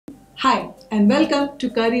Hi and welcome to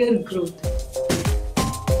Career Growth.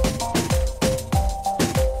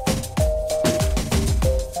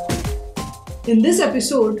 In this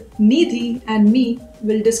episode, Nidhi and me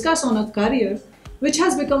will discuss on a career which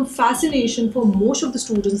has become fascination for most of the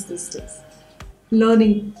students these days.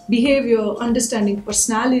 Learning behavior, understanding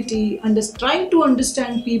personality, trying to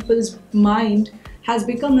understand people's mind has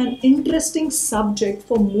become an interesting subject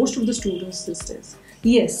for most of the students these days.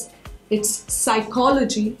 Yes, it's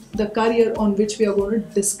psychology, the career on which we are going to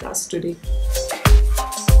discuss today.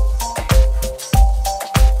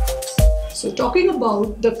 So talking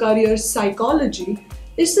about the career psychology,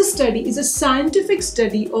 is a scientific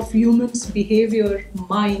study of humans' behavior,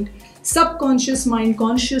 mind, subconscious mind,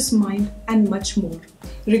 conscious mind, and much more.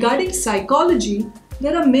 Regarding psychology,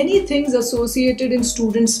 there are many things associated in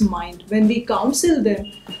students' mind. When we counsel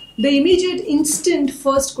them, the immediate instant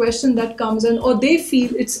first question that comes in or they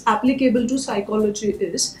feel it's applicable to psychology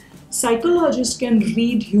is, psychologists can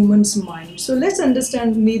read humans' mind. So let's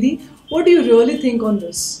understand, Nidhi, what do you really think on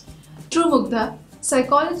this? True, Mugdha.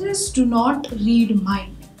 Psychologists do not read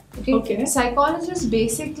mind. Okay. Psychologists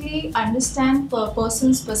basically understand a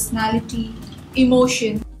person's personality,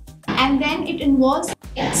 emotion, and then it involves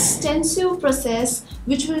an extensive process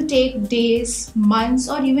which will take days, months,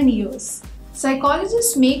 or even years.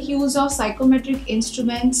 Psychologists make use of psychometric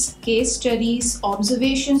instruments, case studies,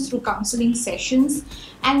 observations through counseling sessions,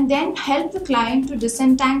 and then help the client to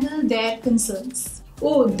disentangle their concerns.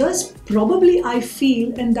 Oh, thus probably I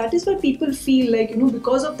feel, and that is why people feel like,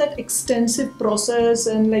 because of that extensive process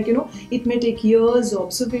and it may take years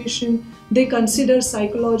observation, they consider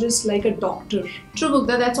psychologists like a doctor. True,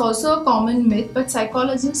 Mugdha, that's also a common myth, but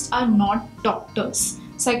psychologists are not doctors.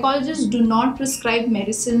 Psychologists do not prescribe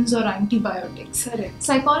medicines or antibiotics. Correct.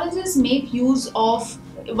 Psychologists make use of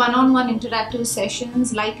one-on-one interactive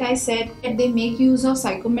sessions. Like I said, they make use of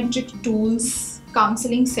psychometric tools,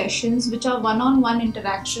 counseling sessions, which are one-on-one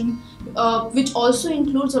interaction, which also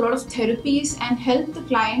includes a lot of therapies and help the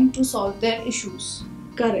client to solve their issues.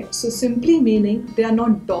 Correct. So simply meaning they are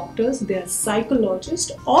not doctors, they are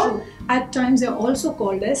psychologists, or at times they are also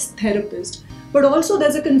called as therapists. But also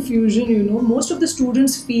there's a confusion, most of the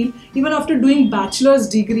students feel even after doing bachelor's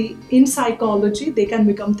degree in psychology, they can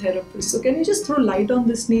become therapists. So can you just throw light on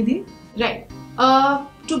this, Nidhi? Right.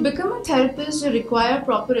 To become a therapist, you require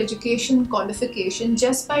proper education qualification.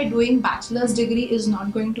 Just by doing bachelor's degree is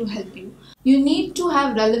not going to help you. You need to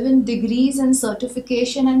have relevant degrees and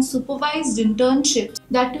certification and supervised internships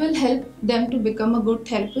that will help them to become a good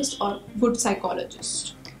therapist or good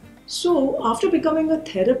psychologist. So after becoming a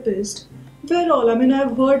therapist, where all?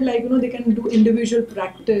 I've heard they can do individual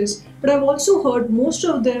practice, but I've also heard most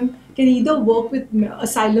of them can either work with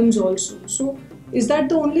asylums also. So is that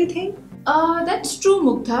the only thing? That's true,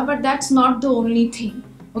 Mugdha, but that's not the only thing.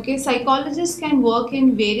 Okay, psychologists can work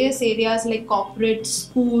in various areas like corporate,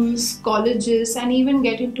 schools, colleges, and even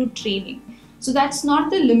get into training. So that's not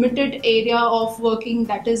the limited area of working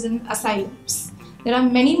that is in asylums. There are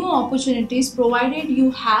many more opportunities provided you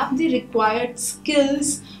have the required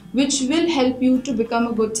skills which will help you to become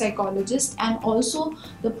a good psychologist, and also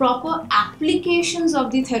the proper applications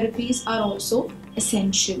of the therapies are also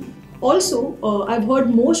essential. Also, I've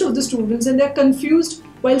heard most of the students and they're confused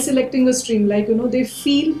while selecting a stream. They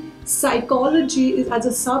feel psychology as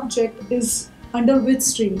a subject is under which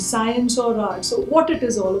stream, science or art. So what it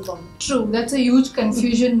is all about? True, that's a huge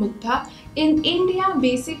confusion, Mugdha. In India,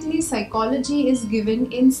 basically psychology is given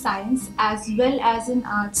in science as well as in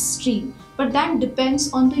arts stream, but that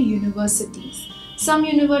depends on the universities. Some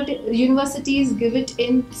universities give it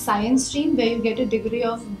in science stream where you get a degree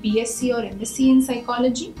of B.Sc or M.Sc in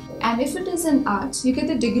psychology, and if it is in arts, you get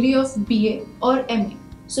the degree of B.A. or M.A.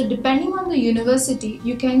 So depending on the university,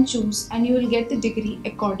 you can choose and you will get the degree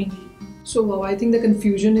accordingly. So wow, I think the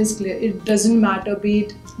confusion is clear. It doesn't matter be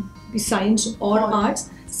it science or arts.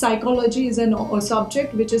 Psychology is a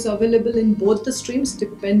subject which is available in both the streams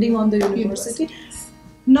depending on the university.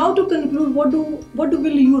 Now to conclude, what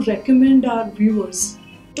will you recommend our viewers?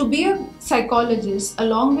 To be a psychologist,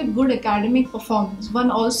 along with good academic performance, one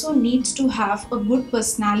also needs to have a good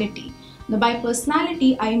personality. Now, by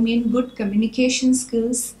personality, I mean good communication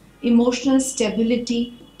skills, emotional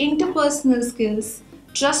stability, interpersonal skills,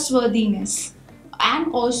 trustworthiness,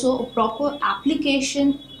 and also a proper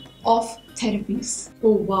application of therapies.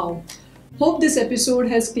 Oh wow! Hope this episode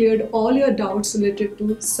has cleared all your doubts related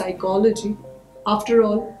to psychology. After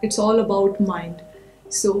all, it's all about mind.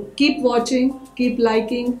 So keep watching, keep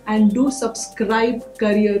liking, and do subscribe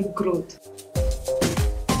Career Growth.